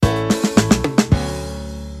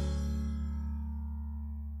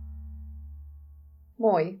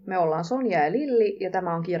Moi, me ollaan Sonja ja Lilli ja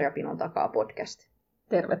tämä on Kirjapinon takaa podcast.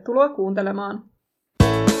 Tervetuloa kuuntelemaan.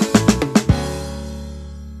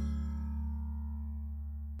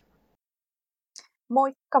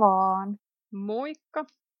 Moikka vaan! Moikka!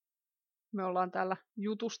 Me ollaan täällä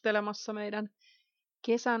jutustelemassa meidän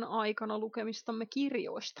kesän aikana lukemistamme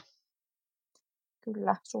kirjoista.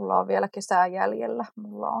 Kyllä, sulla on vielä kesää jäljellä.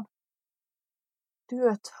 Mulla on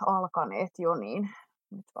työt alkaneet jo, niin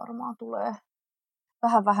nyt varmaan tulee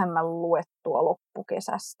vähän vähemmän luettua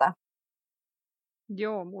loppukesästä.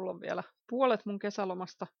 Joo, mulla on vielä puolet mun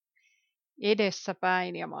kesälomasta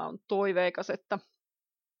edessäpäin ja mä oon toiveikas, että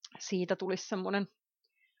siitä tulisi semmoinen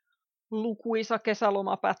lukuisa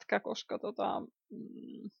kesälomapätkä, koska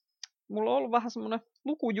mulla on ollut vähän semmoinen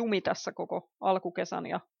lukujumi tässä koko alkukesän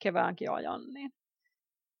ja keväänkin ajan, niin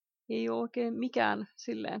ei ole oikein mikään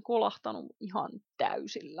silleen kolahtanut ihan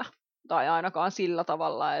täysillä. Tai ainakaan sillä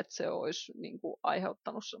tavalla, että se olisi niin kuin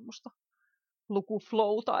aiheuttanut semmoista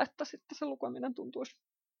lukuflowta, että sitten se lukeminen tuntuisi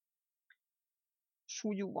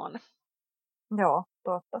sujuvan. Joo,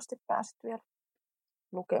 toivottavasti pääsit vielä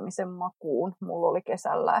lukemisen makuun. Mulla oli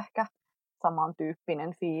kesällä ehkä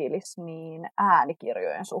samantyyppinen fiilis niin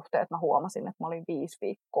äänikirjojen suhteen, että mä huomasin, että mä olin 5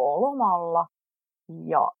 viikkoa lomalla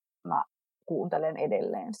ja mä kuuntelen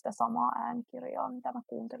edelleen sitä samaa äänikirjaa, mitä mä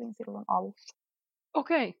kuuntelin silloin alussa.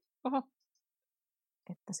 Okei, oho.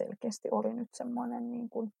 Että selkeästi oli nyt semmoinen, niin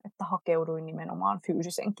kuin, että hakeuduin nimenomaan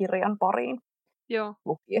fyysisen kirjan pariin Joo.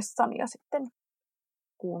 lukiessani ja sitten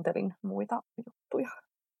kuuntelin muita juttuja.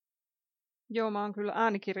 Joo, mä oon kyllä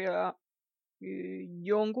äänikirjoja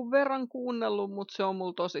jonkun verran kuunnellut, mutta se on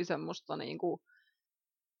mulla tosi semmoista niinku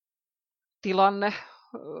tilanne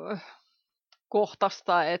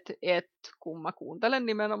kohtaista, että kun mä kuuntelen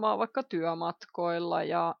nimenomaan vaikka työmatkoilla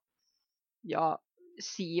ja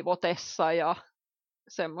siivotessa ja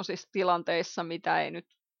semmoisissa tilanteissa, mitä ei nyt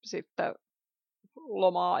sitten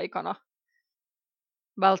loma-aikana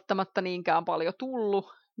välttämättä niinkään paljon tullut,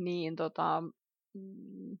 niin,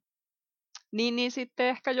 niin sitten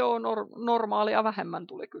ehkä jo normaalia vähemmän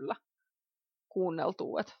tuli kyllä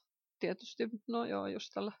kuunneltua. Et tietysti, no joo, jos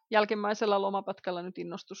tällä jälkimmäisellä lomapätkällä nyt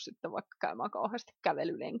innostus sitten vaikka käymään kauheasti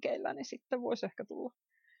kävelylenkeillä, niin sitten voisi ehkä tulla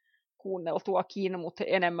kuunneltuakin, mutta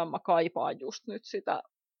enemmän mä kaipaan just nyt sitä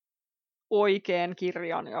oikean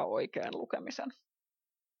kirjan ja oikean lukemisen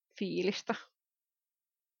fiilistä.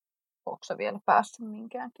 Oletko sä vielä päässyt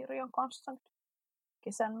minkään kirjan kanssa nyt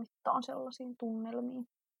kesän mittaan sellaisiin tunnelmiin?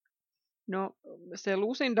 No se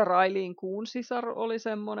Lucinda Rileyn Kuun sisar oli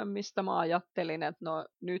semmoinen, mistä mä ajattelin, että no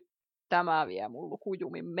nyt tämä vie mun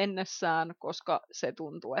lukujumin mennessään, koska se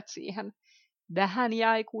tuntuu, että siihen vähän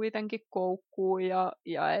jäi kuitenkin koukkuun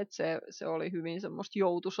ja että se oli hyvin semmoista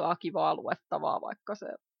joutuisaa, kivaa luettavaa, vaikka se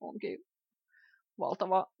onkin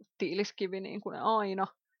valtava tiiliskivi niin kuin ne aina.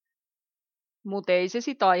 Mutta ei se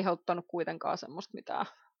sitä aiheuttanut kuitenkaan semmoista mitään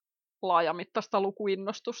laajamittaista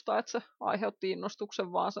lukuinnostusta, että se aiheutti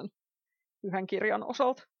innostuksen vaan sen yhden kirjan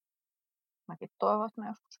osalta. Mäkin toivon, että mä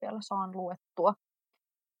joskus vielä saan luettua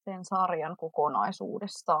sen sarjan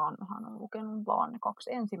kokonaisuudessaan. Hän on lukenut vaan ne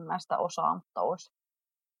 2 ensimmäistä osaa, mutta olisi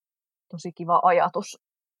tosi kiva ajatus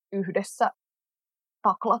yhdessä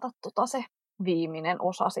taklata se viimeinen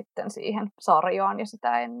osa sitten siihen sarjaan ja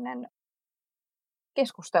sitä ennen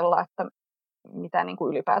keskustella, että mitä niin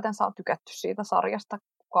kuin ylipäätänsä on tykätty siitä sarjasta,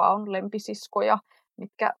 kuka on lempisisko ja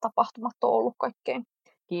mitkä tapahtumat on ollut kaikkein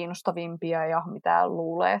kiinnostavimpia ja mitä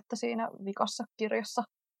luulee, että siinä vikassa kirjassa,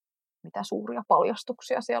 mitä suuria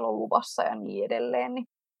paljastuksia siellä on luvassa ja niin edelleen, niin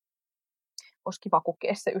olisi kiva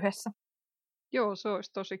kokea se yhdessä. Joo, se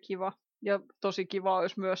olisi tosi kiva. Ja tosi kiva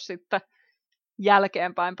olisi myös sitten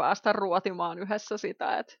jälkeenpäin päästä ruotimaan yhdessä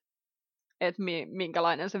sitä, että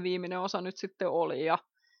minkälainen se viimeinen osa nyt sitten oli ja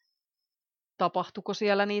tapahtuiko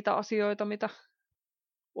siellä niitä asioita, mitä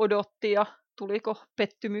odotti ja tuliko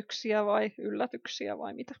pettymyksiä vai yllätyksiä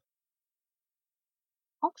vai mitä.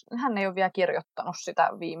 Hän ei ole vielä kirjoittanut sitä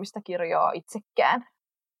viimeistä kirjaa itsekään,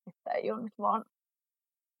 että ei ole nyt vaan,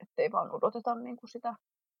 ettei vaan odoteta niin kuin sitä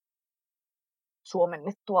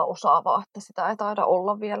suomennettua osaavaa, että sitä ei taida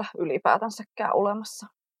olla vielä ylipäätänsäkään olemassa.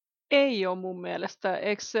 Ei ole mun mielestä.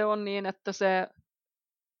 Eikö se ole niin, että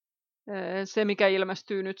se mikä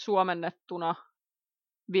ilmestyy nyt suomennettuna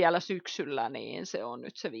vielä syksyllä, niin se on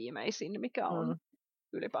nyt se viimeisin, mikä on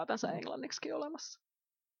ylipäätänsä englanniksi olemassa.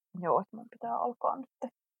 Joo, että mun pitää alkaa nyt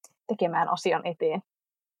tekemään asian eteen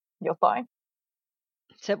jotain.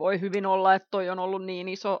 Se voi hyvin olla, että toi on ollut niin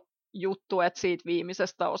iso juttu, että siitä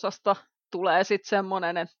viimeisestä osasta tulee sitten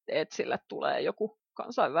semmoinen, että sille tulee joku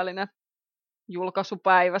kansainvälinen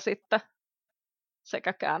julkaisupäivä sitten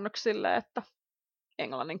sekä käännöksille että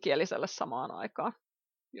englanninkieliselle samaan aikaan.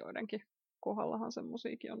 joidenkin kohdallahan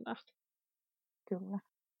semmoisiakin on nähty. Kyllä.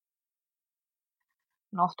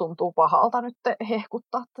 No, tuntuu pahalta nyt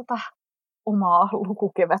hehkuttaa tätä omaa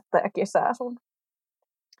lukukevättä ja kesää sun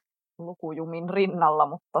lukujumin rinnalla,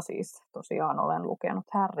 mutta siis tosiaan olen lukenut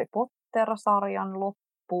Harry Potter-sarjan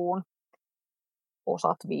loppuun.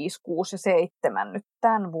 Osat 5, 6 ja 7 nyt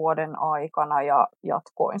tämän vuoden aikana ja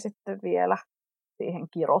jatkoin sitten vielä siihen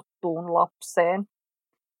kirottuun lapseen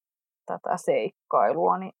tätä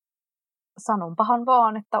seikkailua, niin sanonpahan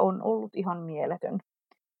vaan, että on ollut ihan mieletön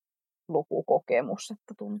lukukokemus,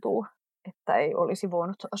 että tuntuu, että ei olisi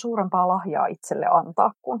voinut suurempaa lahjaa itselle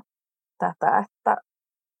antaa kuin tätä,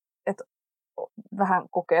 että vähän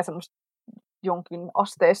kokee semmoista jonkin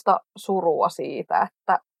asteista surua siitä,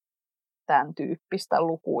 että tämän tyyppistä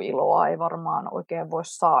lukuiloa ei varmaan oikein voi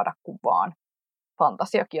saada kuin vaan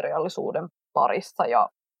fantasiakirjallisuuden parissa ja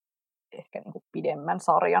ehkä niin kuin pidemmän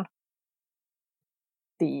sarjan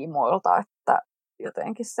tiimoilta, että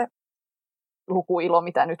jotenkin se lukuilo,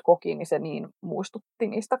 mitä nyt koki, niin se niin muistutti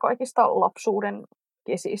niistä kaikista lapsuuden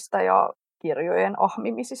kesistä ja kirjojen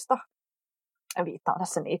ahmimisista. Viittaan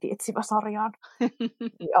tässä Neiti-etsivä-sarjaan.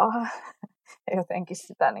 Ja jotenkin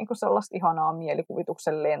sitä niin kuin sellaista ihanaa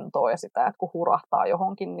mielikuvituksen lentoa ja sitä, että kun hurahtaa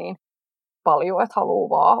johonkin niin paljon, että haluaa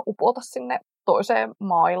vaan upota sinne toiseen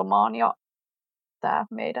maailmaan ja tämä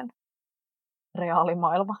meidän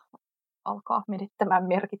reaalimaailma alkaa menettämään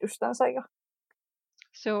merkitystänsä. Ja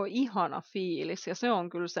se on ihana fiilis ja se on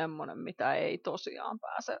kyllä semmoinen, mitä ei tosiaan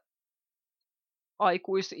pääse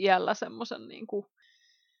aikuisiällä semmoisen niin kuin,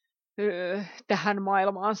 tähän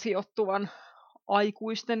maailmaan sijoittuvan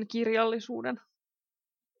aikuisten kirjallisuuden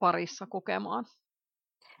parissa kokemaan.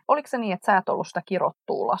 Oliko se niin, että sä et ollut sitä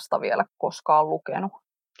Kirottuulasta vielä koskaan lukenut?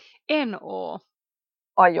 En oo.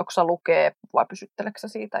 Aiotko sä lukea vai pysytteleksä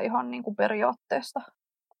siitä ihan niin kuin periaatteesta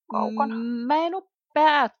kaukana? Mä en ole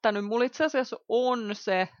päättänyt. Mulla itse asiassa on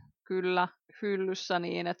se kyllä hyllyssä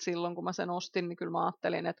niin, että silloin kun mä sen ostin, niin kyllä mä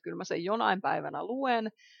ajattelin, että kyllä mä sen jonain päivänä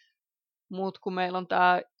luen. Mutta kun meillä on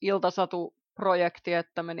tämä Iltasatu-projekti,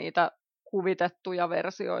 että me niitä kuvitettuja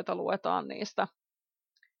versioita luetaan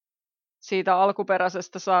siitä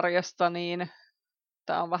alkuperäisestä sarjasta, niin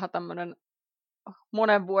tämä on vähän tämmöinen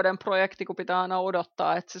monen vuoden projekti, kun pitää aina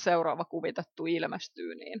odottaa, että se seuraava kuvitettu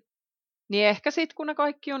ilmestyy. Niin ehkä sitten, kun ne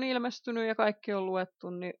kaikki on ilmestynyt ja kaikki on luettu,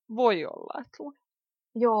 niin voi olla, että luen.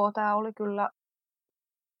 Joo, tämä oli kyllä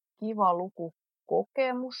kiva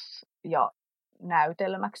lukukokemus ja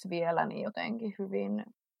näytelmäksi vielä niin jotenkin hyvin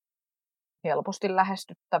helposti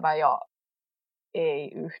lähestyttävä ja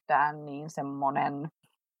ei yhtään niin semmoinen,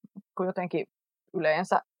 kun jotenkin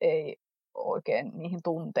yleensä ei oikein niihin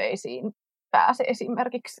tunteisiin pääse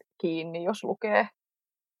esimerkiksi kiinni, jos lukee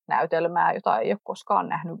näytelmää, jota ei ole koskaan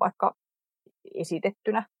nähnyt vaikka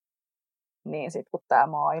esitettynä. Niin sitten kun tämä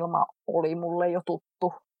maailma oli mulle jo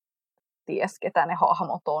tuttu, ties ketä ne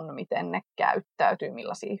hahmot on, miten ne käyttäytyy,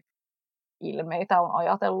 millaisia ilmeitä on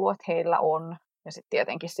ajatellut, että heillä on. Ja sitten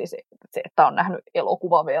tietenkin siis se, että on nähnyt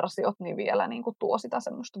elokuvaversiot, niin vielä niin kuin tuo sitä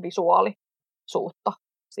semmoista visuaalisuutta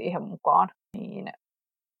siihen mukaan. Niin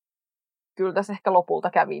kyllä tässä ehkä lopulta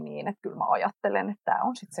kävi niin, että kyllä mä ajattelen, että tämä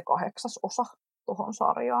on sitten se 8. osa tuohon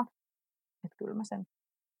sarjaan. Että kyllä mä sen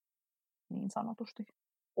niin sanotusti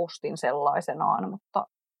ostin sellaisenaan, mutta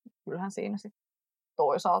kyllähän siinä sitten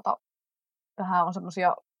toisaalta vähän on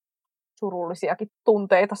semmoisia surullisiakin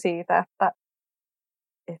tunteita siitä, että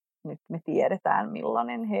nyt me tiedetään,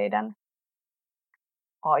 millainen heidän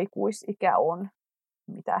aikuisikä on,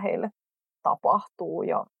 mitä heille tapahtuu.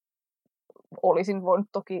 Ja olisin voinut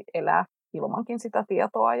toki elää ilmankin sitä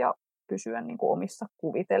tietoa ja pysyä niin kuin omissa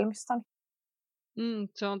kuvitelmissani.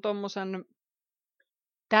 Se on tommosen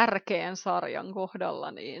tärkeän sarjan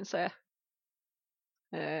kohdalla niin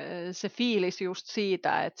se fiilis just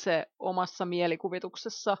siitä, että se omassa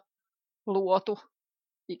mielikuvituksessa luotu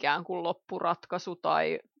ikään kuin loppuratkaisu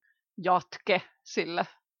tai jatke sille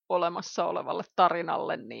olemassa olevalle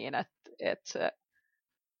tarinalle niin, että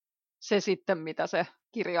se sitten, mitä se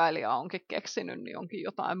kirjailija onkin keksinyt, niin onkin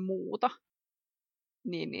jotain muuta.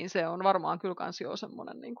 Niin se on varmaan kyllä kans jo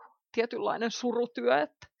semmoinen niin kuin tietynlainen surutyö,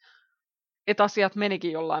 että asiat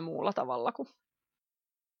menikin jollain muulla tavalla kuin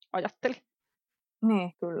ajatteli.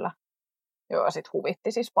 Niin, kyllä. Joo, ja sitten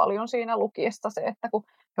huvitti siis paljon siinä lukiessa se, että kun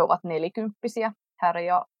he ovat 40-vuotiaita, Harry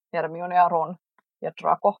ja Hermione ja Ron ja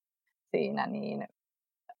Draco siinä, niin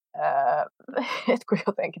että kun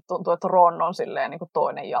jotenkin tuntuu, että Ron on silleen niin kuin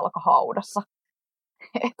toinen jalka haudassa.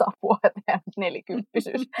 Että apua, että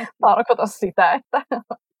 40-vuotiaus tarkoita sitä, että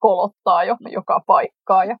kolottaa jo joka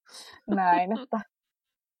paikkaa ja näin, että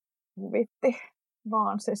huvitti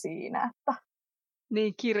vaan se siinä, että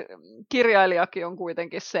Niin, kirjailijakin on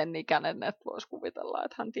kuitenkin sen ikäinen, että voisi kuvitella,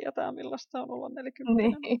 että hän tietää, millaista on olla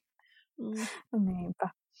 40. Niin, Mm. niinpä.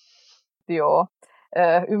 Joo,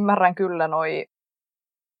 ymmärrän kyllä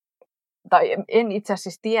tai en itse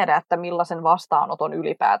asiassa tiedä, että millaisen vastaanoton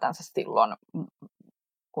ylipäätänsä silloin,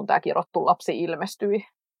 kun tämä kirottu lapsi ilmestyi,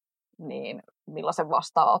 niin millaisen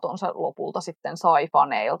vastaanoton se lopulta sitten sai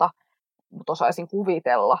faneilta. Mutta osaisin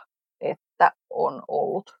kuvitella, että on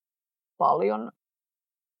ollut paljon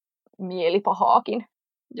mielipahaakin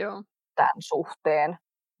Joo. tämän suhteen.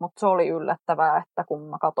 Mutta se oli yllättävää, että kun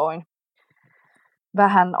mä katoin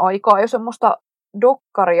vähän aikaa jo semmoista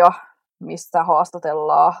dokkaria, missä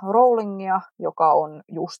haastatellaan Rowlingia, joka on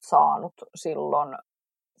just saanut silloin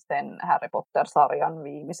sen Harry Potter-sarjan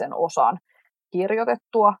viimeisen osan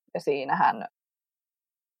kirjoitettua, ja siinä hän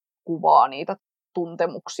kuvaa niitä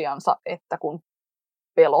tuntemuksiansa, että kun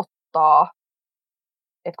pelottaa,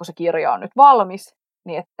 että kun se kirja on nyt valmis,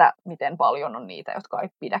 niin että miten paljon on niitä, jotka ei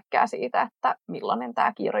pidäkään siitä, että millainen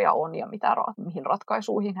tämä kirja on ja mihin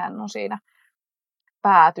ratkaisuihin hän on siinä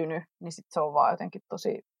päätynyt, niin sit se on vaan jotenkin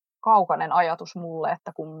tosi kaukainen ajatus mulle,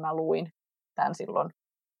 että kun mä luin tämän silloin,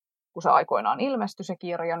 kun se aikoinaan ilmestyi se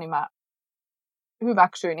kirja, niin mä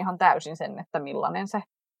hyväksyin ihan täysin sen, että millainen se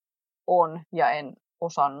on, ja en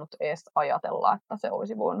osannut edes ajatella, että se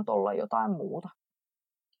olisi voinut olla jotain muuta.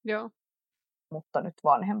 Joo. Mutta nyt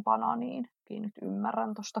vanhempana niin nyt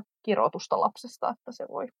ymmärrän tuosta kirotusta lapsesta, että se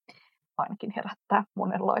voi ainakin herättää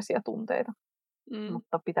monenlaisia tunteita.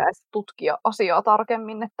 Mutta pitäisi tutkia asiaa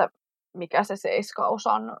tarkemmin, että mikä se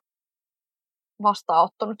 7-osan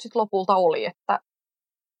vastaanotto nyt sitten lopulta oli, että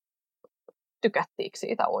tykättiinkö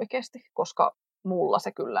siitä oikeasti, koska mulla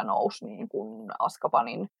se kyllä nousi niin kuin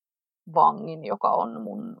Azkabanin vangin, joka on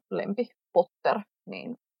mun lempi Potter,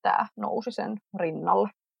 niin tämä nousi sen rinnalle.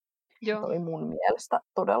 Joo. Se oli mun mielestä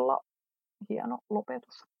todella hieno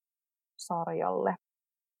lopetus sarjalle.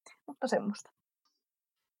 Mutta semmoista.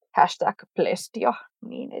 #blessed ja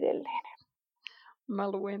niin edelleen.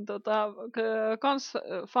 Mä luin kans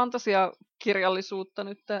fantasiakirjallisuutta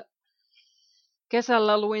nyt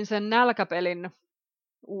kesällä, luin sen Nälkäpelin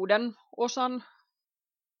uuden osan,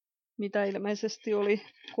 mitä ilmeisesti oli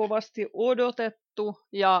kovasti odotettu,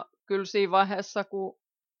 ja kyllä siinä vaiheessa,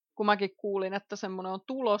 kun mäkin kuulin, että semmoinen on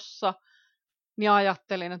tulossa, niin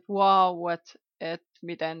ajattelin, että vau, että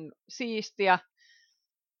miten siistiä,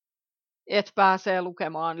 että pääsee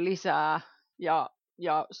lukemaan lisää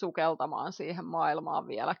ja sukeltamaan siihen maailmaan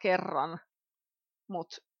vielä kerran,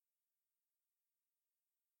 mutta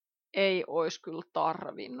ei olisi kyllä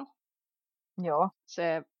tarvinnut. Joo.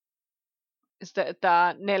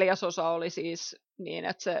 Tämä 4. osa oli siis niin,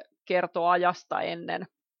 että se kertoo ajasta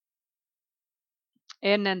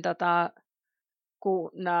ennen tätä,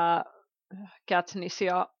 kun nämä Katniss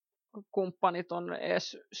ja kumppanit on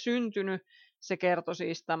edes syntynyt. Se kertoi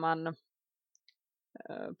siis tämän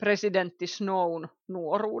presidentti Snown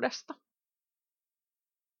nuoruudesta.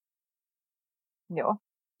 Joo.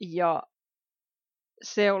 Ja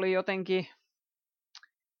se oli jotenkin,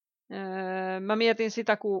 mä mietin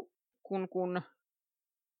sitä, kun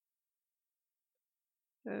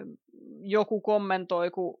joku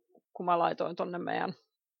kommentoi, kun mä laitoin tonne meidän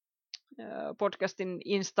podcastin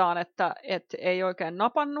Instaan, että ei oikein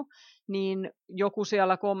napannut, niin joku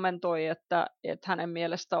siellä kommentoi, että hänen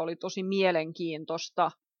mielestä oli tosi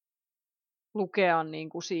mielenkiintoista lukea niin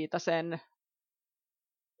kuin siitä sen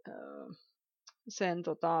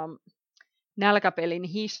Nälkäpelin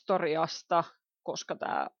historiasta, koska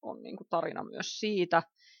tämä on niin kuin tarina myös siitä,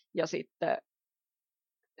 ja sitten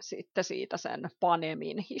siitä sen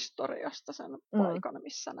Panemin historiasta, sen paikan,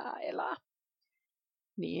 missä nämä elää.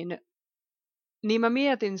 Niin mä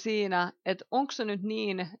mietin siinä, että onko se nyt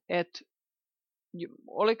niin, että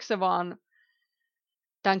oliko se vaan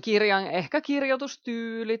tämän kirjan ehkä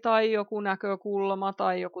kirjoitustyyli tai joku näkökulma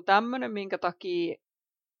tai joku tämmöinen, minkä takia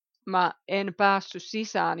mä en päässyt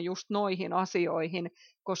sisään just noihin asioihin,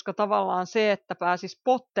 koska tavallaan se, että pääsis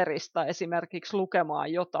Potterista esimerkiksi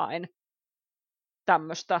lukemaan jotain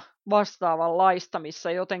tämmöistä vastaavanlaista,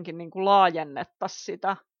 missä jotenkin niin kuin laajennettaisiin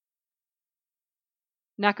sitä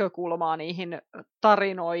näkökulmaa niihin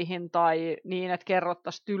tarinoihin tai niin, että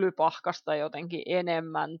kerrottaisiin Tylypahkasta jotenkin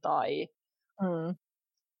enemmän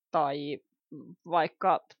tai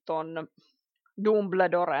vaikka ton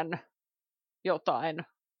Dumbledoren jotain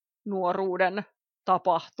nuoruuden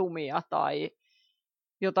tapahtumia tai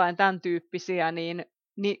jotain tämän tyyppisiä, niin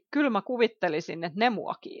kyllä mä kuvittelisin, että ne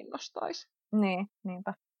mua kiinnostaisi. Niin,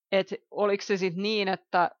 niinpä. Et oliko se sitten niin,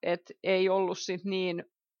 että ei ollut sit niin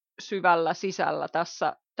syvällä sisällä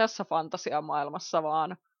tässä fantasiamaailmassa,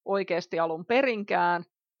 vaan oikeasti alun perinkään,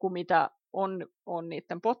 kuin mitä on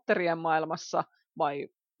niiden Potterien maailmassa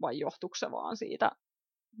vai johtuuko se vaan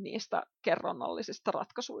niistä kerronnallisista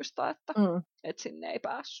ratkaisuista, että sinne ei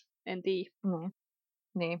päässyt. En tiedä.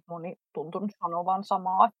 Niin, moni tuntuu sanovan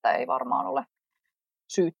samaa, että ei varmaan ole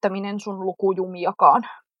syyttäminen sun lukujumiakaan.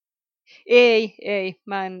 Ei.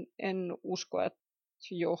 Mä en usko, että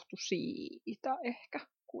se johtui siitä ehkä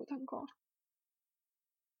kuitenkaan.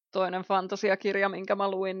 Toinen fantasiakirja, minkä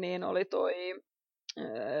mä luin, niin oli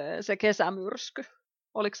se Kesämyrsky.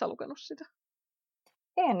 Oliko sä lukenut sitä?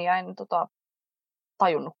 En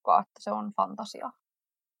tajunnutkaan, että se on fantasiaa.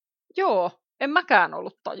 Joo, en mäkään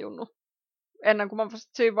ollut tajunnut. Ennen kuin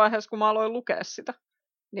siinä vaiheessa, kun mä aloin lukea sitä,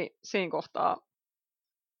 niin siinä kohtaa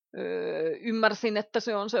ymmärsin, että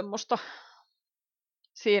se on semmoista.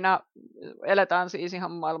 Siinä eletään siis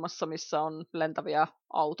ihan maailmassa, missä on lentäviä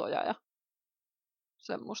autoja ja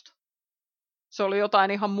semmoista. Se oli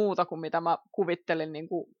jotain ihan muuta kuin mitä mä kuvittelin. Niin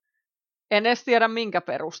kuin, en edes tiedä minkä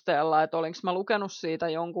perusteella, että olinko mä lukenut siitä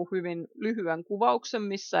jonkun hyvin lyhyen kuvauksen,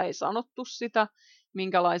 missä ei sanottu sitä,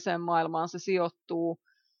 minkälaiseen maailmaan se sijoittuu,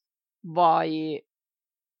 vai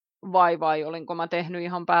olinko mä tehnyt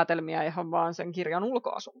ihan päätelmiä ihan vaan sen kirjan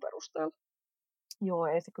ulkoasun perusteella. Joo,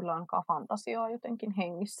 ei se kyllä ainakaan fantasiaa jotenkin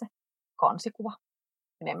hengissä. Kansikuva.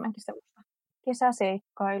 Enemmänkin semmoista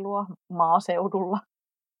kesäseikkailua maaseudulla.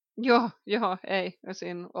 Joo, ei.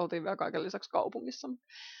 Siinä oltiin vielä kaiken lisäksi kaupungissa.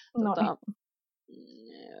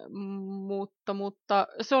 Mutta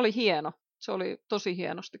se oli hieno. Se oli tosi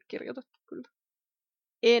hienosti kirjoitettu kyllä.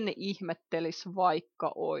 En ihmettelisi,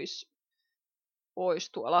 vaikka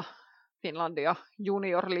olisi tuolla Finlandia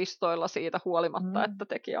junior-listoilla siitä huolimatta, että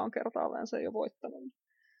tekijä on kertaalleen sen jo voittanut.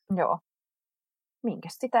 Joo.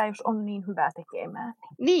 Minkäs sitä, jos on niin hyvä tekemään?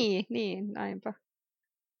 Niin, näinpä.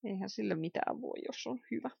 Eihän sille mitään voi, jos on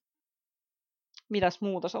hyvä. Mitäs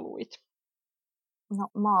muuta sä luit? No,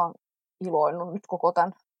 mä oon iloinnut nyt koko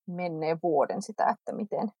tämän menneen vuoden sitä, että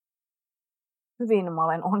miten hyvin mä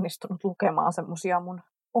olen onnistunut lukemaan semmosia mun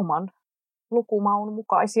oman lukumaun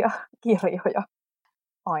mukaisia kirjoja.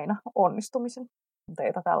 Aina onnistumisen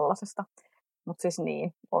teitä tällaisesta. Mutta siis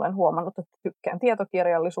niin, olen huomannut, että tykkään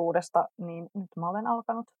tietokirjallisuudesta, niin nyt mä olen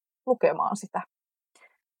alkanut lukemaan sitä.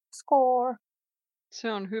 Score!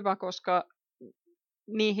 Se on hyvä, koska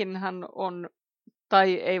niihinhän on,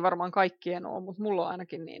 tai ei varmaan kaikkien ole, mutta mulla on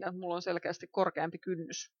ainakin niin, että mulla on selkeästi korkeampi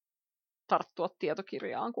kynnys tarttua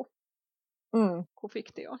tietokirjaan kuin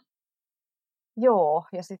fiktioon. Joo,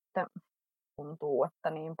 ja sitten tuntuu, että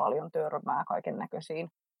niin paljon törmää kaiken näköisiin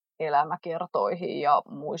elämäkertoihin ja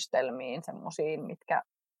muistelmiin, semmoisiin, mitkä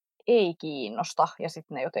ei kiinnosta, ja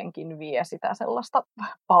sitten ne jotenkin vie sitä sellaista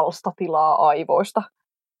palstatilaa aivoista.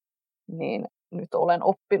 Niin nyt olen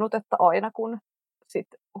oppinut, että aina kun sit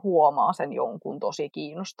huomaa sen jonkun tosi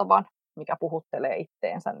kiinnostavan, mikä puhuttelee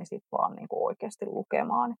itteensä, niin sitten vaan niinku oikeasti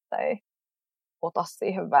lukemaan, että ei ota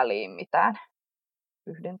siihen väliin mitään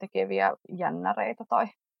yhdentekeviä jännäreitä tai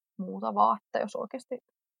muuta, vaan että jos oikeasti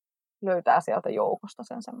löytää sieltä joukosta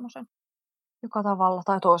sen semmoisen, joka tavalla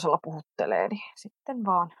tai toisella puhuttelee, niin sitten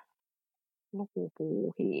vaan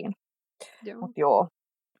lukupuuhiin. Mutta joo,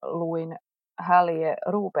 luin Hallie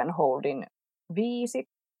Rubenholdin 5,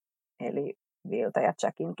 eli Viltä ja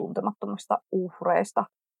Jackin tuntemattomista uhreista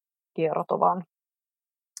kertovan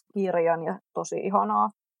kirjan, ja tosi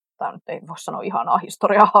ihanaa, tai nyt ei voi sanoa ihanaa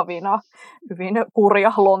historiahavinaa, hyvin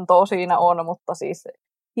kurja Lontoo siinä on, mutta siis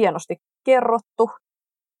hienosti kerrottu.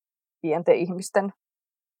 Pienten ihmisten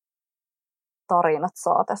tarinat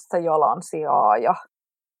saa tässä jalansijaa, ja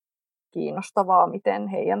kiinnostavaa, miten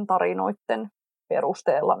heidän tarinoiden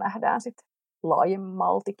perusteella nähdään sit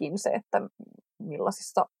laajemmaltikin se, että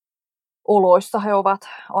millaisissa oloissa he ovat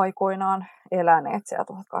aikoinaan eläneet siellä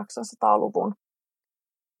 1800-luvun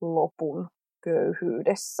lopun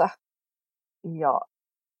köyhyydessä. Ja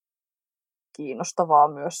kiinnostavaa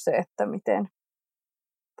myös se, että miten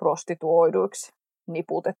prostituoiduiksi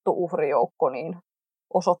niputettu uhrijoukko niin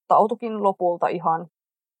osoittautukin lopulta ihan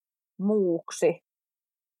muuksi.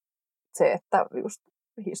 Se, että just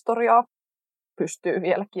historiaa pystyy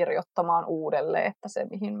vielä kirjoittamaan uudelleen, että se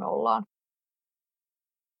mihin me ollaan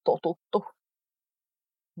totuttu,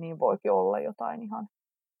 niin voikin olla jotain ihan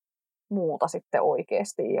muuta sitten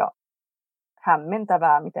oikeasti. Ja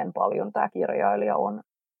hämmentävää, miten paljon tämä kirjailija on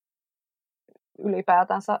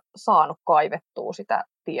ylipäätänsä saanut kaivettua sitä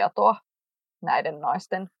tietoa näiden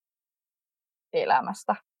naisten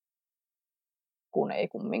elämästä, kun ei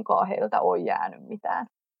kumminkaan heiltä ole jäänyt mitään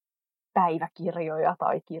päiväkirjoja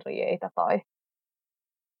tai kirjeitä tai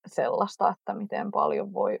sellaista, että miten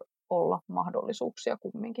paljon voi olla mahdollisuuksia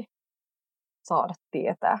kumminkin saada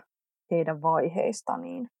tietää heidän vaiheista,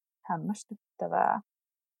 niin hämmästyttävää.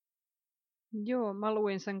 Joo, mä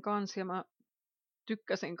luin sen kanssa ja mä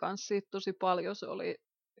tykkäsin kanssa siitä tosi paljon. Se oli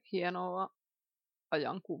hienoa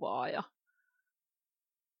ajankuvaa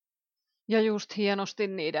ja just hienosti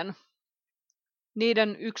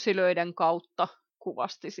niiden yksilöiden kautta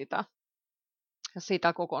kuvasti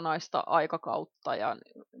sitä kokonaista aikakautta ja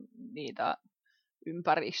niitä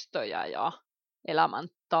ympäristöjä ja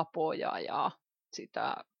elämäntapoja ja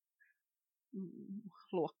sitä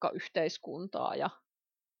luokkayhteiskuntaa ja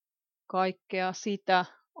kaikkea sitä.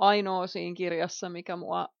 Ainoa siinä kirjassa, mikä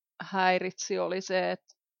mua häiritsi, oli se,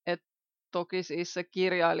 että toki siis se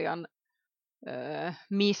kirjailijan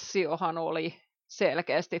missiohan oli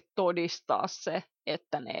selkeästi todistaa se,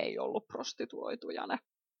 että ne ei ollut prostituoituja ne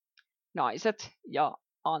naiset ja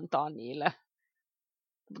antaa niille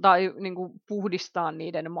tai niin kuin puhdistaa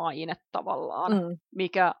niiden maine tavallaan,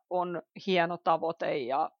 mikä on hieno tavoite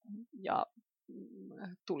ja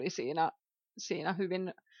tuli siinä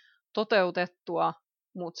hyvin toteutettua,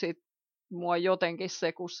 mutta sitten mua jotenkin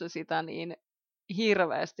se, kun se sitä niin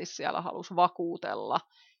hirveästi siellä halusi vakuutella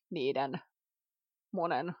niiden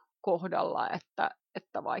monen kohdalla,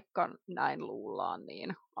 että vaikka näin luullaan,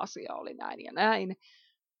 niin asia oli näin ja näin.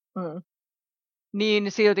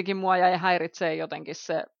 Niin siltikin mua jäi häiritsee jotenkin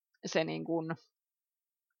se niin kuin,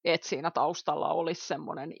 että siinä taustalla olisi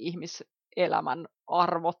semmoinen ihmiselämän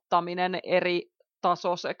arvottaminen eri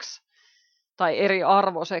tasoiseksi tai eri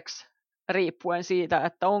arvoiseksi riippuen siitä,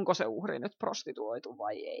 että onko se uhri nyt prostituoitu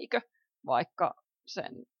vai eikö, vaikka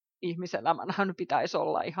sen ihmiselämänhän pitäisi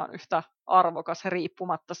olla ihan yhtä arvokas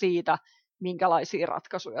riippumatta siitä, minkälaisia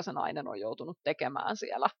ratkaisuja se nainen on joutunut tekemään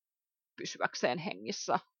siellä pysyväkseen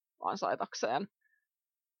hengissä, ansaitakseen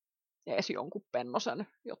edes jonkun pennosen,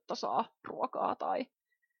 jotta saa ruokaa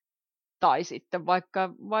tai sitten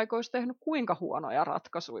vaikka olisi tehnyt kuinka huonoja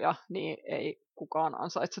ratkaisuja, niin ei kukaan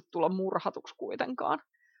ansaitse tulla murhatuksi kuitenkaan.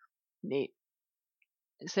 Niin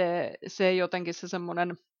se jotenkin se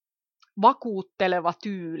semmoinen vakuutteleva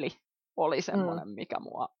tyyli oli semmoinen, mikä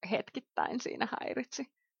mua hetkittäin siinä häiritsi.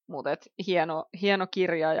 Mutta hieno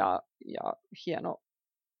kirja ja hieno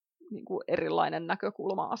niin kuin erilainen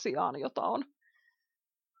näkökulma asiaan, jota on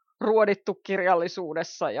ruodittu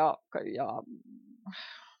kirjallisuudessa ja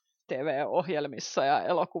TV-ohjelmissa ja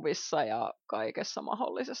elokuvissa ja kaikessa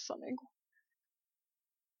mahdollisessa, niin kuin,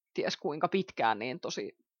 ties kuinka pitkään, niin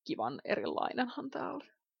tosi kivan erilainenhan tämä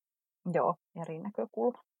oli. Joo, eri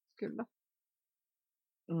näkökulma. Kyllä.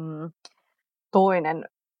 Toinen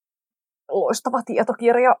loistava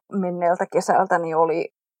tietokirja menneeltä kesältä niin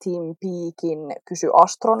oli Tim Peakin Kysy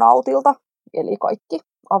astronautilta, eli kaikki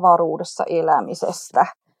avaruudessa elämisestä.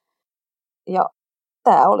 Ja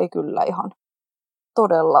tämä oli kyllä ihan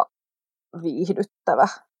todella viihdyttävä.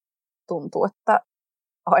 Tuntuu, että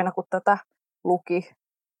aina kun tätä luki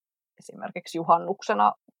esimerkiksi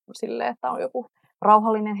juhannuksena silleen, että on joku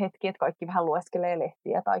rauhallinen hetki, että kaikki vähän lueskelee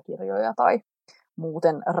lehtiä tai kirjoja tai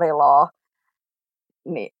muuten relaa,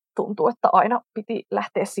 niin tuntuu, että aina piti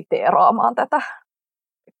lähteä siteeraamaan tätä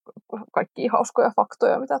kaikkia hauskoja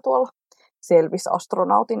faktoja, mitä tuolla selvisi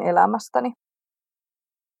astronautin elämästä, niin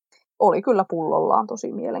oli kyllä pullollaan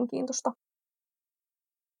tosi mielenkiintoista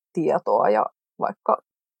tietoa, ja vaikka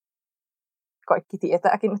kaikki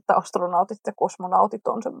tietääkin, että astronautit ja kosmonautit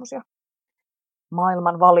on semmoisia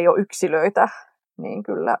maailman valioyksilöitä, niin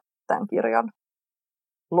kyllä tämän kirjan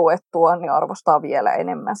luettua niin arvostaa vielä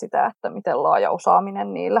enemmän sitä, että miten laaja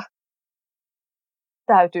osaaminen niillä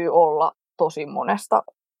täytyy olla tosi monesta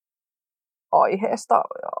aiheesta,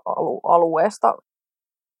 alueesta,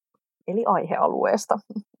 eli aihealueesta,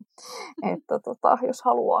 että jos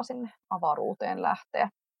haluaa sinne avaruuteen lähteä.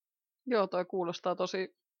 Joo, toi kuulostaa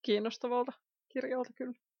tosi kiinnostavalta kirjalta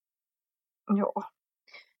kyllä. Joo,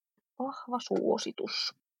 vahva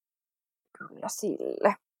suositus kyllä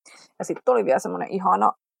sille. Ja sitten oli vielä semmoinen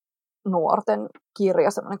ihana nuorten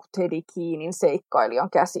kirja, semmoinen kuin Teddy Keenin Seikkailijan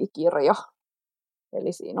käsikirja.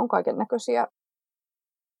 Eli siinä on kaikennäköisiä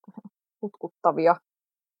kutkuttavia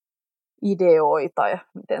ideoita ja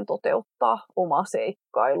miten toteuttaa oma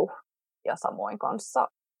seikkailu. Ja samoin kanssa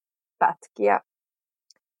pätkiä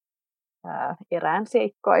erään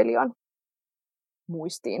seikkailijan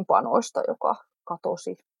muistiinpanoista, joka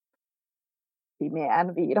katosi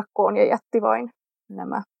pimeään viidakkoon ja jätti vain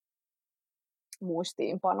nämä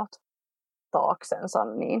muistiinpanot taaksensa,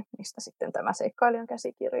 niin mistä sitten tämä seikkailijan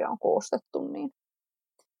käsikirja on koostettu, niin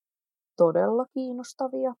todella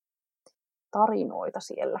kiinnostavia tarinoita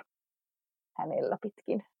siellä hänellä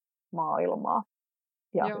pitkin maailmaa.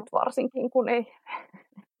 Ja nyt varsinkin, kun ei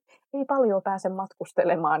paljon pääse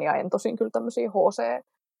matkustelemaan, ja en tosin kyllä tämmöisiä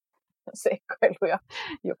HC-seikkailuja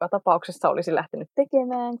joka tapauksessa olisi lähtenyt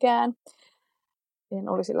tekemäänkään, en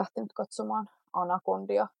olisi lähtenyt katsomaan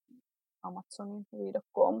Anacondia Amazonin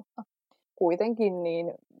viidakkoon, mutta kuitenkin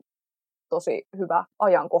niin tosi hyvä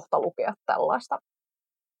ajankohta lukea tällaista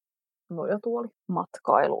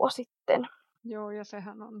nojatuolimatkailua sitten. Joo, ja se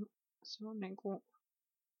on niin kuin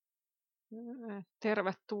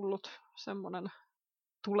tervetullut semmoinen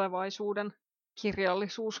tulevaisuuden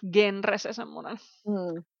kirjallisuusgenre, se semmoinen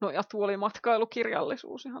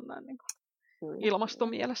nojatuolimatkailukirjallisuus ihan näin niin kuin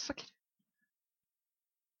ilmastomielessäkin.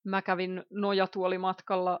 Mä kävin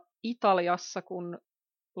nojatuolimatkalla Italiassa, kun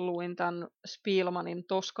luin tämän Spielmanin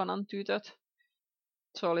Toskanan tytöt.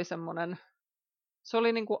 Se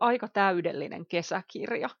oli niin kuin aika täydellinen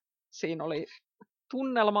kesäkirja. Siinä oli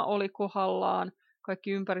tunnelma oli kohdallaan,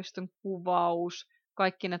 kaikki ympäristön kuvaus,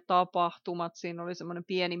 kaikki ne tapahtumat. Siinä oli semmoinen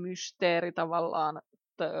pieni mysteeri tavallaan,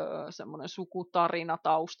 semmoinen sukutarina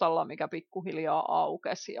taustalla, mikä pikkuhiljaa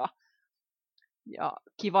aukesi. Ja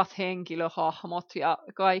kivat henkilöhahmot ja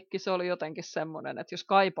kaikki. Se oli jotenkin semmoinen, että jos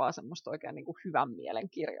kaipaa semmoista oikein niin kuin hyvän mielen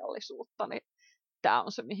kirjallisuutta, niin tämä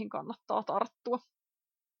on se, mihin kannattaa tarttua.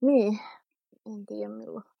 Niin, en tiedä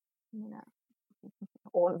milloin minä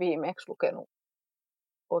olen viimeksi lukenut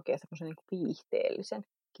oikein semmoisen niin kuin viihteellisen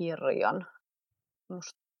kirjan.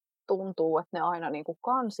 Musta tuntuu, että ne aina niin kuin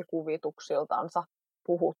kansikuvituksiltansa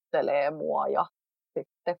puhuttelee mua ja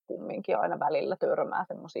sitten kumminkin aina välillä törmää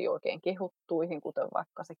semmoisiin oikein kehuttuihin, kuten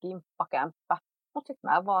vaikka se Kimppakämppä. Mutta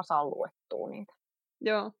sitten mä en vaan saa luettua niitä.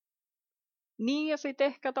 Joo. Niin ja sitten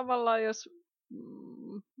ehkä tavallaan, jos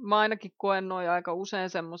mä ainakin koen noi aika usein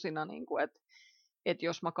semmosina, niin että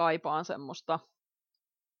jos mä kaipaan semmoista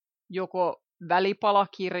joko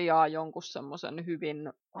välipalakirjaa jonkun semmoisen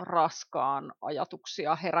hyvin raskaan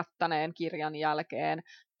ajatuksia herättäneen kirjan jälkeen,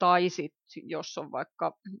 tai sitten jos on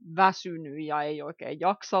vaikka väsynyt ja ei oikein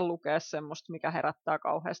jaksa lukea semmoista, mikä herättää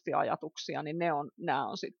kauheasti ajatuksia, niin nämä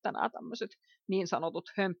on sitten nämä tämmöiset niin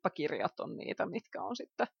sanotut hömppäkirjat on niitä, mitkä on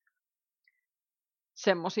sitten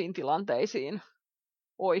semmoisiin tilanteisiin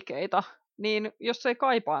oikeita. Niin jos ei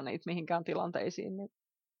kaipaa niitä mihinkään tilanteisiin, niin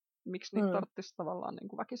miksi niitä tarvitsisi tavallaan niin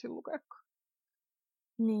kuin väkisin lukea?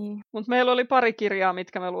 Niin. Mutta meillä oli pari kirjaa,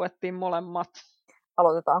 mitkä me luettiin molemmat.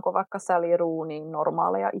 Aloitetaanko vaikka Sally Rooneyn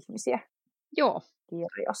Normaaleja ihmisiä? Joo.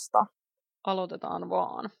 Kirjasta. Aloitetaan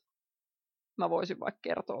vaan. Mä voisin vaikka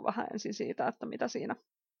kertoa vähän ensin siitä, että mitä siinä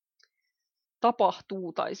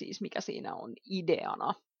tapahtuu, tai siis mikä siinä on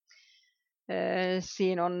ideana.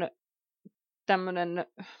 Siinä on tämmöinen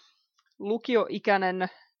lukioikäinen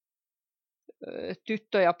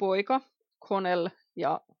tyttö ja poika, Connell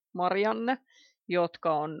ja Marianne,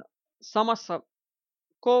 jotka on samassa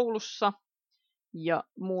koulussa,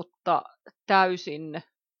 mutta täysin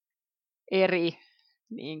eri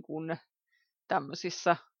niin kuin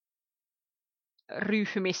tämmöisissä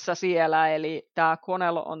ryhmissä siellä. Eli tämä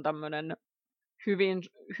Connell on tämmöinen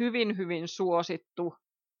hyvin suosittu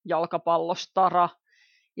jalkapallostara,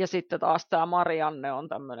 ja sitten taas tämä Marianne on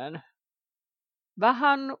tämmöinen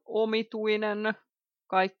vähän omituinen,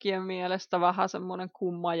 kaikkien mielestä vähän semmoinen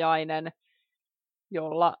kummajainen,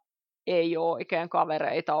 jolla ei ole oikein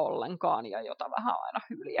kavereita ollenkaan ja jota vähän aina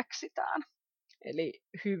hyljeksitään. Eli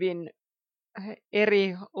hyvin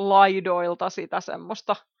eri laidoilta sitä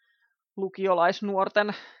semmoista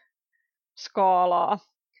lukiolaisnuorten skaalaa.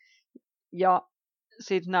 Ja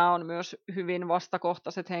sitten nämä on myös hyvin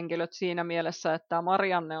vastakohtaiset henkilöt siinä mielessä, että tämä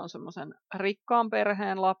Marianne on semmoisen rikkaan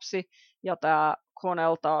perheen lapsi ja tämä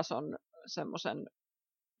Connell taas on semmoisen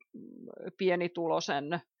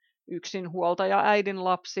pienituloisen yksinhuoltaja äidin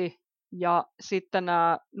lapsi. Ja sitten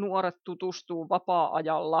nämä nuoret tutustuu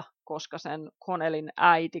vapaa-ajalla, koska sen Connellin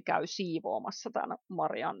äiti käy siivoamassa tämän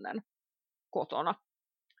Mariannen kotona.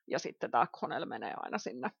 Ja sitten tämä Connell menee aina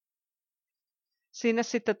sinne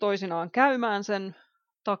sitten toisinaan käymään sen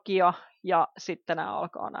takia. Ja sitten nämä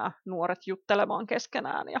nuoret juttelemaan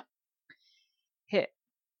keskenään. Ja he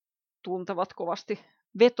tuntevat kovasti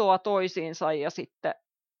vetoa toisiinsa ja sitten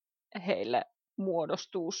heille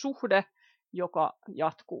muodostuu suhde, joka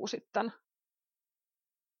jatkuu sitten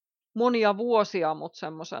monia vuosia, mutta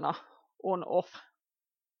semmoisena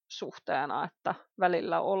on-off-suhteena, että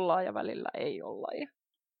välillä ollaan ja välillä ei olla. Ja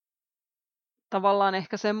tavallaan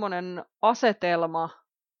ehkä semmoinen asetelma,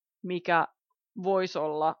 mikä voisi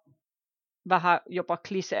olla vähän jopa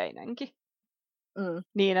kliseinenkin.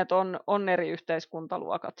 Niin, että on eri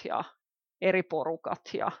yhteiskuntaluokat ja eri porukat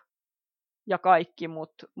ja kaikki,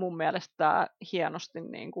 mutta mun mielestä tämä hienosti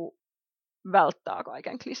niin kuin välttää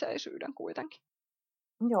kaiken kliseisyyden kuitenkin.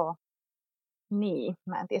 Joo. Niin,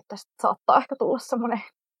 mä en tiedä, tästä saattaa ehkä tulla semmoinen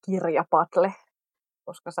kirjapatle,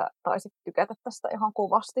 koska sä taisit tykätä tästä ihan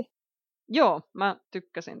kovasti. Joo, mä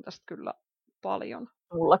tykkäsin tästä kyllä paljon.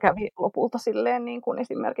 mulla kävi lopulta silleen niin kuin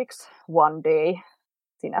esimerkiksi One Day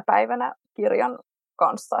sinä päivänä kirjan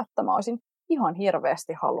kanssa, että mä olisin ihan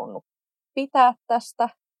hirveästi halunnut pitää tästä,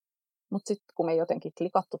 mutta sitten kun me ei jotenkin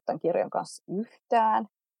klikattu tämän kirjan kanssa yhtään,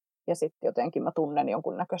 ja sitten jotenkin mä tunnen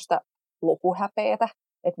jonkunnäköistä lukuhäpeetä,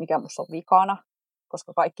 että mikä musta on vikana,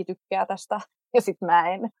 koska kaikki tykkää tästä, ja sitten mä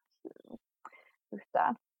en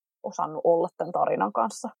yhtään osannut olla tämän tarinan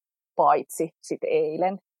kanssa, paitsi sitten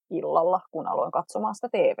eilen illalla, kun aloin katsomaan sitä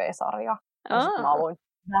TV-sarjaa. Ja sitten mä aloin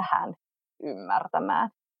vähän ymmärtämään,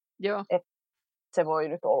 Joo. että se voi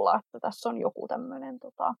nyt olla, että tässä on joku tämmöinen,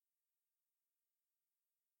 että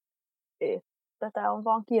tämä on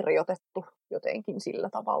vaan kirjoitettu jotenkin sillä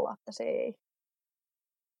tavalla, että se ei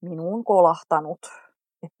minuun kolahtanut,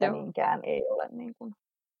 että Joo. niinkään ei ole niin kuin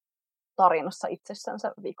tarinassa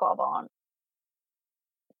itsessänsä vika, vaan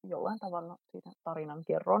jollain tavalla siitä tarinan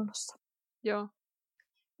kerronnassa. Joo.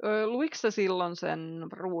 Luitko sä silloin sen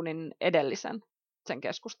ruunin edellisen, sen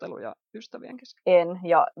keskusteluja ystävien kesken? En,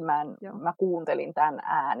 ja mä kuuntelin tämän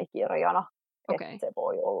äänikirjana, Okay. että se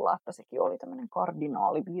voi olla, että sekin oli tämmöinen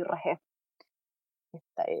kardinaalivirhe,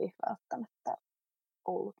 että ei välttämättä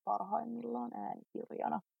ollut parhaimmillaan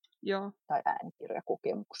äänikirjana. Joo. Tai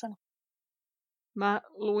äänikirjakokemuksena. Mä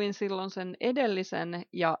luin silloin sen edellisen,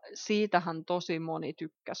 ja siitähän tosi moni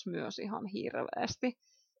tykkäsi myös ihan hirveästi.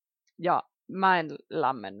 Ja mä en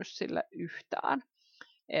lämmennyt sille yhtään.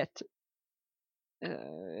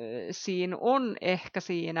 Siinä on ehkä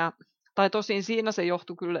siinä, tai tosin siinä se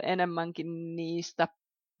johtui kyllä enemmänkin niistä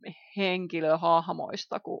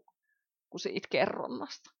henkilöhahmoista kuin siitä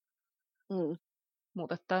kerronnasta.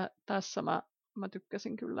 Mutta tässä mä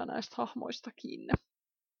tykkäsin kyllä näistä hahmoistakin.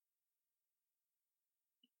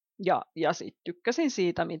 Ja sitten tykkäsin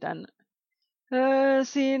siitä, miten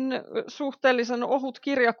siinä suhteellisen ohut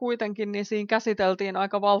kirja kuitenkin, niin siinä käsiteltiin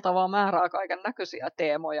aika valtavaa määrää kaiken näköisiä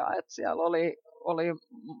teemoja. Et siellä oli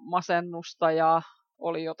masennusta ja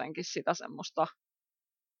oli jotenkin sitä semmoista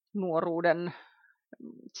nuoruuden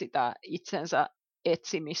sitä itsensä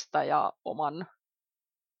etsimistä ja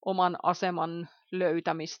oman aseman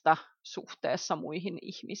löytämistä suhteessa muihin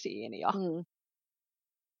ihmisiin.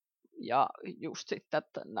 Ja just sitten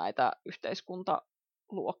että näitä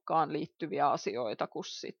yhteiskuntaluokkaan liittyviä asioita, kun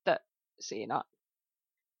sitten siinä,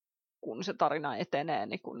 kun se tarina etenee,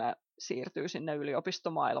 niin kun ne siirtyy sinne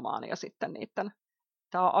yliopistomaailmaan ja sitten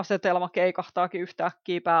tämä asetelma keikahtaakin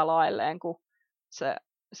yhtäkkiä päälaelleen, kun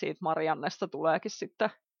siitä Mariannesta tuleekin sitten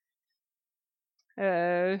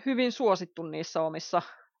hyvin suosittu niissä omissa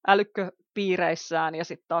älykköpiireissään, ja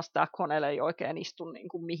sitten taas tämä Connell ei oikein istu niin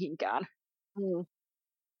kuin mihinkään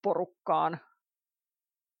porukkaan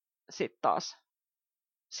sitten taas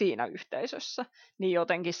siinä yhteisössä. Niin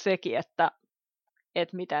jotenkin sekin, että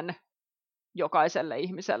miten jokaiselle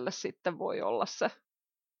ihmiselle sitten voi olla se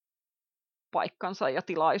paikkansa ja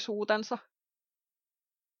tilaisuutensa,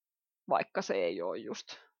 vaikka se ei ole just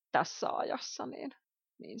tässä ajassa,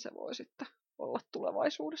 niin se voi sitten olla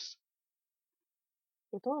tulevaisuudessa.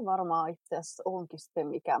 Ja tuo varmaan itse asiassa onkin sitten,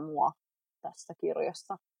 mikä mua tässä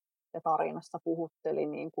kirjassa ja tarinassa puhutteli,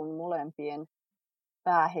 niin kuin molempien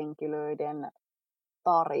päähenkilöiden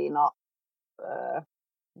tarina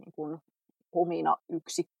niin kuin omina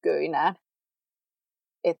yksikköinään.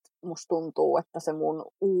 Että musta tuntuu, että se mun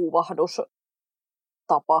uuvahdus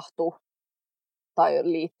tapahtui tai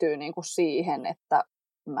liittyy niin kuin siihen, että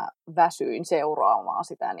mä väsyin seuraamaan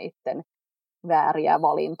sitä niiden vääriä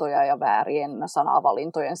valintoja ja väärien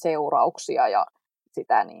sanavalintojen seurauksia ja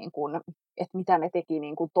sitä, niin kuin, että mitä ne teki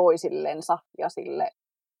niin kuin toisillensa ja sille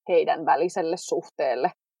heidän väliselle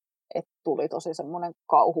suhteelle. Että tuli tosi semmoinen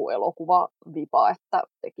kauhuelokuva vipa, että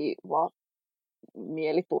teki vaan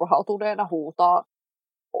mieliturhautuneena huutaa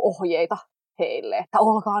ohjeita heille, että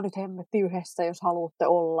olkaa nyt hemmetti yhdessä, jos haluatte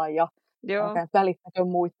olla, ja älkää välittäkö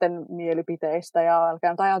muiden mielipiteistä, ja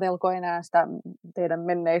älkää nyt ajatelko enää sitä teidän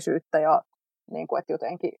menneisyyttä, ja niin kuin, että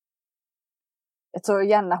jotenkin, että se on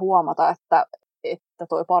jännä huomata, että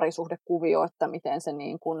toi parisuhdekuvio, että miten se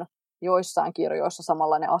niin kuin joissain kirjoissa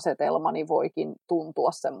samanlainen asetelma niin voikin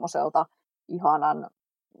tuntua semmoiselta ihanan,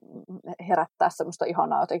 herättää semmoista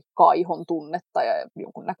ihanaa jotenkin kaihon tunnetta ja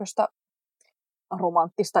jonkunnäköistä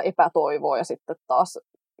romanttista epätoivoa, ja sitten taas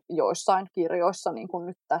joissain kirjoissa, niin kuin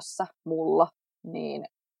nyt tässä mulla, niin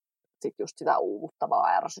sitten just sitä uuvuttavaa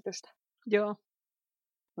ärsytystä. Joo.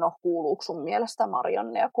 No, kuuluuko sun mielestä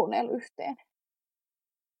Marianne ja Connell yhteen?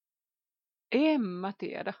 En mä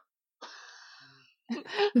tiedä.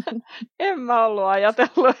 En mä ollut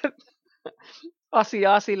ajatellut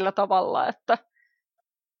asiaa sillä tavalla, että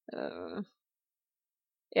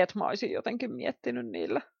mä olisin jotenkin miettinyt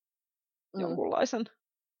niillä jonkunlaisen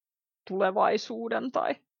tulevaisuuden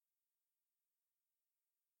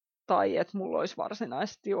tai että mulla olisi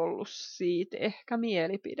varsinaisesti ollut siitä ehkä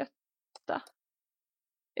mielipidettä.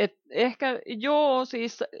 Et ehkä joo,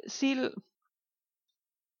 siis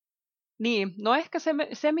niin, no ehkä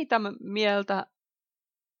se mitä mieltä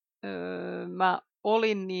mä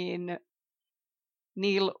olin, niin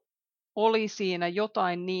niillä oli siinä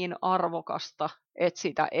jotain niin arvokasta, että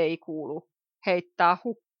sitä ei kuulu heittää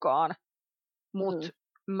hukkaan, mutta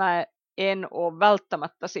mä en ole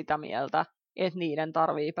välttämättä sitä mieltä, että niiden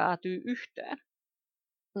tarvii päätyä yhteen,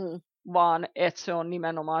 vaan että se on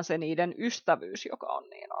nimenomaan se niiden ystävyys, joka on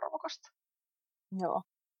niin arvokasta. Joo.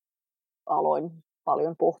 Aloin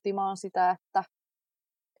paljon pohtimaan sitä,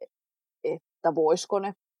 että voisiko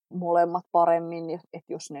ne molemmat paremmin,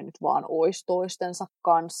 että jos ne nyt vaan olisi toistensa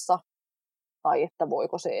kanssa, tai että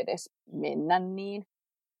voiko se edes mennä niin,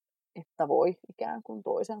 että voi ikään kuin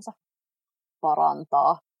toisensa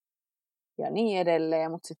parantaa ja niin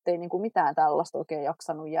edelleen, mutta sitten ei niin kuin mitään tällaista oikein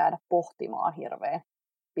jaksanut jäädä pohtimaan hirveän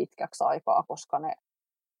pitkäksi aikaa, koska ne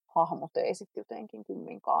hahmot ei sitten jotenkin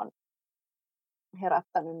kumminkaan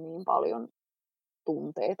herättänyt niin paljon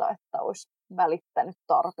tunteita, että olisi välittänyt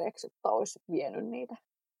tarpeeksi, että olisi vienyt niitä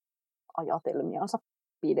ajatelmiansa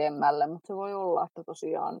pidemmälle, mutta se voi olla, että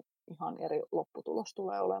tosiaan ihan eri lopputulos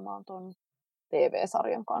tulee olemaan tuon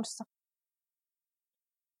TV-sarjan kanssa.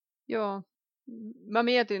 Joo, mä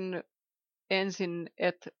mietin ensin,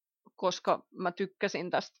 että koska mä tykkäsin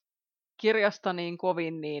tästä kirjasta niin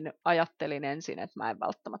kovin, niin ajattelin ensin, että mä en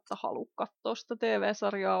välttämättä halua katsoa sitä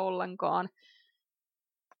TV-sarjaa ollenkaan,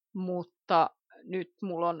 mutta nyt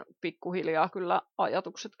mulla on pikkuhiljaa kyllä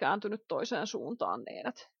ajatukset kääntynyt toiseen suuntaan niin,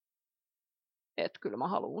 että kyllä mä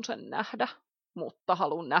haluan sen nähdä, mutta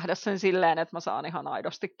haluan nähdä sen silleen, että mä saan ihan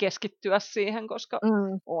aidosti keskittyä siihen, koska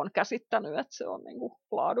oon käsittänyt, että se on niinku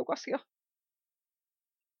laadukas ja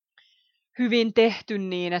hyvin tehty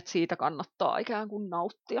niin, että siitä kannattaa ikään kuin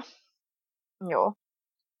nauttia. Joo.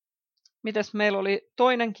 Mites meillä oli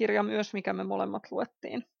toinen kirja myös, mikä me molemmat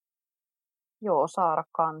luettiin? Joo, Saara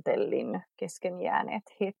Kantellin Kesken jääneet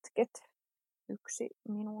hetket. Yksi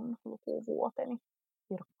minun lukuvuoteni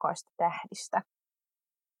kirkkaista tähdistä.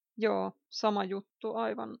 Joo, sama juttu,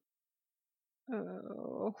 aivan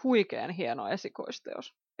huikean hieno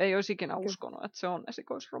esikoisteos. Ei olisi ikinä uskonut, että se on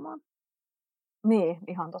esikoisromaani. Niin,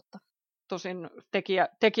 ihan totta. Tosin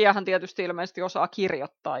tekijähän tietysti ilmeisesti osaa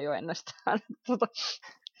kirjoittaa jo ennestään.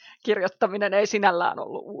 Kirjoittaminen ei sinällään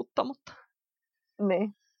ollut uutta,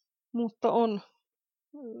 mutta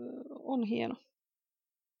on hieno.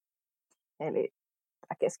 Eli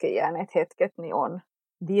tämä Kesken jääneet hetket niin on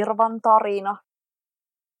Virvan tarina.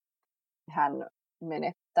 Hän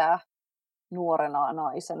menettää nuorena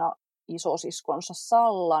naisena isosiskonsa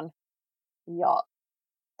Sallan ja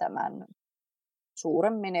tämän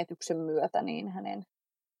suuren menetyksen myötä niin hänen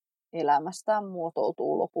elämästään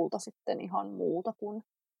muotoutuu lopulta sitten ihan muuta kuin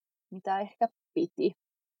mitä ehkä piti.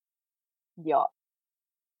 Ja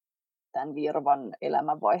tämän Virvan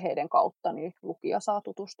elämänvaiheiden kautta niin lukija saa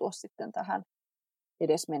tutustua sitten tähän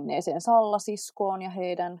edesmenneeseen Sallasiskoon ja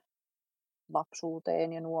heidän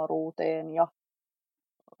lapsuuteen ja nuoruuteen ja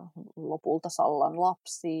lopulta Sallan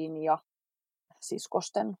lapsiin ja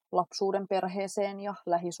siskosten lapsuuden perheeseen ja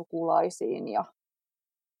lähisukulaisiin ja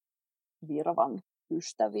Virvan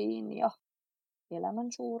ystäviin ja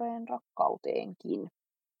elämän suureen rakkauteenkin.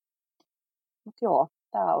 Mutta joo,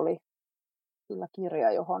 tämä oli kyllä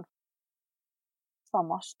kirja, johon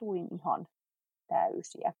samastuin ihan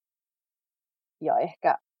täysiä. Ja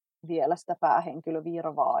ehkä vielä sitä päähenkilö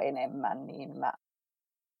Virvaa enemmän, niin mä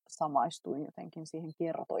samaistuin jotenkin siihen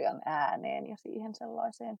kertojan ääneen ja siihen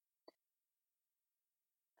sellaiseen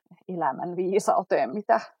elämän viisauteen,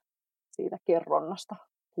 mitä siitä kerronnasta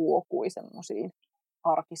huokui semmoisiin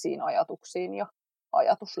arkisiin ajatuksiin ja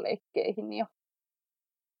ajatusleikkeihin. Ja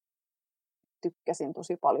tykkäsin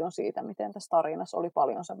tosi paljon siitä, miten tässä tarinassa oli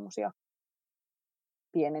paljon semmoisia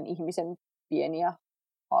pienen ihmisen pieniä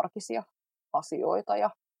arkisia asioita ja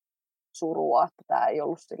surua, että tämä ei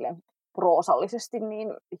ollut silleen proosallisesti niin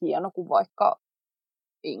hieno kuin vaikka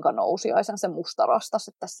Inka Nousiaisen se Mustarastas,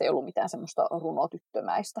 että tässä ei ollut mitään semmoista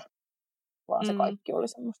runotyttömäistä, vaan se kaikki oli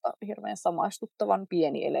semmoista hirveän samaistuttavan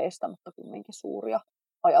pienieleistä, mutta kuitenkin suuria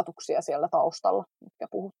ajatuksia siellä taustalla, mitkä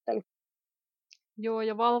puhutteli. Joo,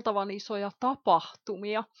 ja valtavan isoja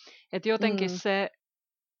tapahtumia. Että jotenkin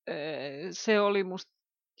se oli musta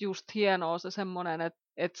just hienoa se semmoinen,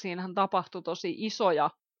 että siinähän tapahtui tosi isoja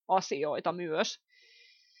asioita myös.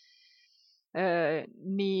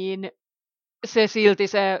 Niin se silti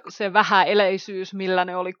se vähäeleisyys, millä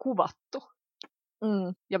ne oli kuvattu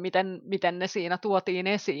ja miten ne siinä tuotiin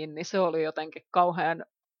esiin, niin se oli jotenkin kauhean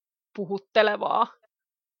puhuttelevaa.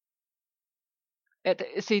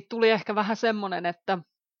 Siitä tuli ehkä vähän semmoinen, että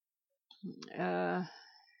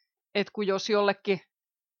kun jos jollekin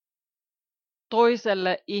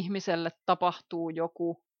toiselle ihmiselle tapahtuu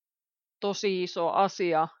joku tosi iso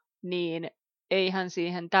asia, niin eihän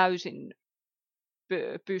siihen täysin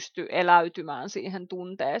pysty eläytymään siihen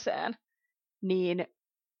tunteeseen. Niin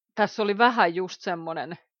tässä oli vähän just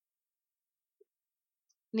semmoinen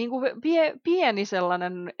niin kuin pieni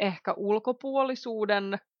sellainen ehkä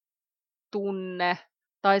ulkopuolisuuden tunne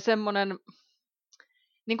tai semmoinen,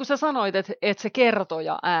 niin kuin sä sanoit, että se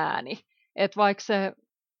kertoja ääni, että vaikka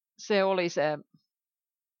se oli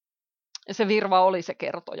se Virva oli se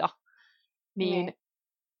kertoja, niin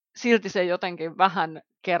silti se jotenkin vähän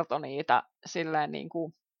kertoi niitä silleen niin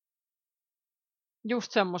kuin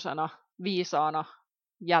just semmosena viisaana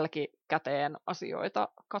jälkikäteen asioita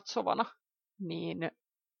katsovana, niin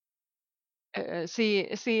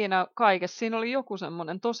siinä kaikessa, siinä oli joku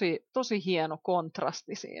semmoinen tosi hieno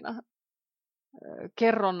kontrasti siinä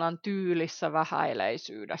kerronnan tyylissä,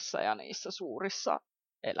 vähäileisyydessä ja niissä suurissa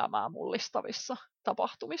elämää mullistavissa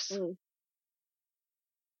tapahtumissa.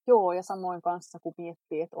 Joo, ja samoin kanssa kun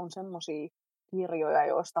miettii, että on semmoisia kirjoja,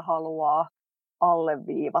 joista haluaa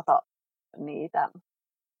alleviivata niitä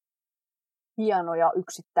hienoja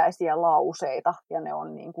yksittäisiä lauseita, ja ne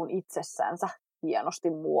on niin kuin itsessänsä hienosti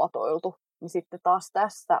muotoiltu, niin sitten taas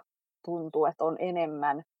tässä tuntuu, että on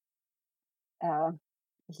enemmän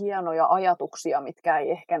hienoja ajatuksia, mitkä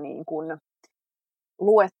ei ehkä niin kuin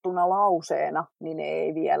luettuna lauseena, niin ne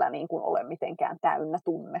ei vielä niin kuin ole mitenkään täynnä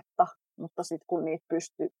tunnetta, mutta sitten kun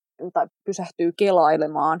niitä pysähtyy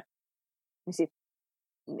kelailemaan, niin sitten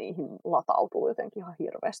niihin latautuu jotenkin ihan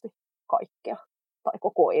hirveästi kaikkea, tai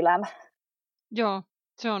koko elämä. Joo,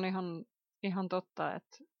 se on ihan totta,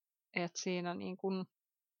 että siinä niin kuin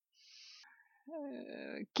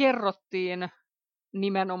kerrottiin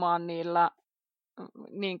nimenomaan niillä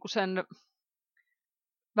niin kuin sen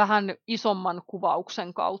vähän isomman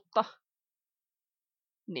kuvauksen kautta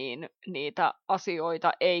niin niitä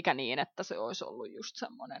asioita, eikä niin, että se olisi ollut just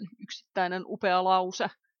semmoinen yksittäinen upea lause,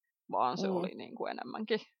 vaan se oli niin kuin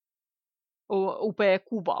enemmänkin upea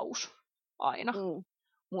kuvaus aina.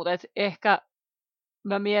 Mutta ehkä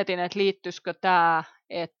mä mietin, että liittyisikö tämä,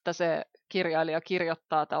 että se kirjailija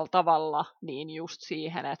kirjoittaa tällä tavalla, niin just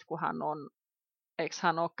siihen, että kun eikö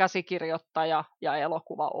hän ole käsikirjoittaja ja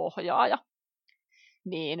elokuvaohjaaja,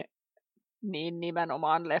 niin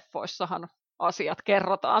nimenomaan leffoissahan asiat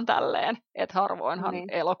kerrotaan tälleen, että harvoinhan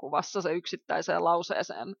elokuvassa se yksittäiseen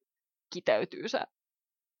lauseeseen kiteytyy se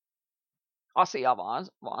asia,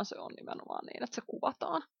 vaan se on nimenomaan niin, että se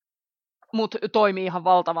kuvataan. Mutta toimii ihan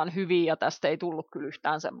valtavan hyvin, ja tästä ei tullut kyllä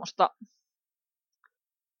yhtään semmoista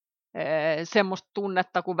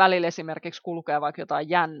tunnetta, kun välillä esimerkiksi kulkee vaikka jotain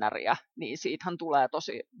jännäriä, niin siitähän tulee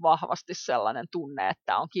tosi vahvasti sellainen tunne,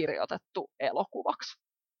 että on kirjoitettu elokuvaksi.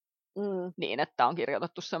 Niin, että on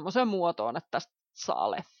kirjoitettu semmoiseen muotoon, että tästä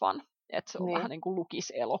saa leffan. Että se on vähän niin kuin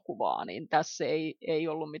lukisi elokuvaa, niin tässä ei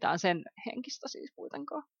ollut mitään sen henkistä siis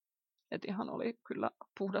kuitenkaan. Että ihan oli kyllä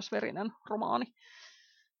puhdasverinen romaani.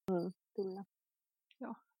 Kyllä.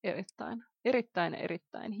 Joo,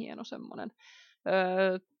 erittäin hieno semmoinen.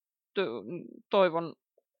 Toivon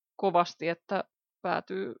kovasti, että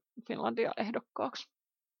päätyy Finlandia-ehdokkaaksi.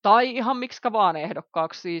 Tai ihan miksikä vaan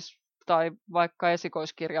ehdokkaaksi, siis, tai vaikka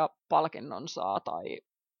esikoiskirjapalkinnon saa, tai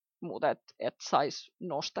muuten, että saisi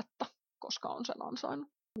nostetta, koska on sen ansainnut.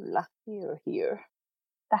 Kyllä, here.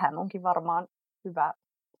 Tähän onkin varmaan hyvä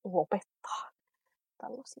lopettaa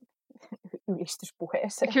tällaisiin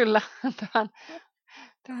ylistyspuheeseen. Kyllä,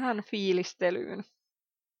 tähän fiilistelyyn.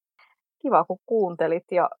 Kiva, kun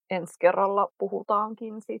kuuntelit, ja ensi kerralla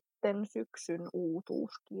puhutaankin sitten syksyn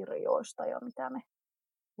uutuuskirjoista ja mitä me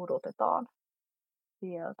odotetaan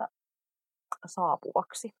sieltä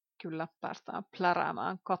saapuvaksi. Kyllä, päästään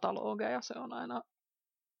pläräämään katalogeja, se on aina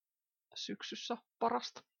syksyssä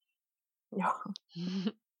parasta. Joo.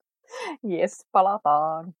 Jes,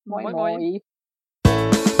 palataan. Moi moi!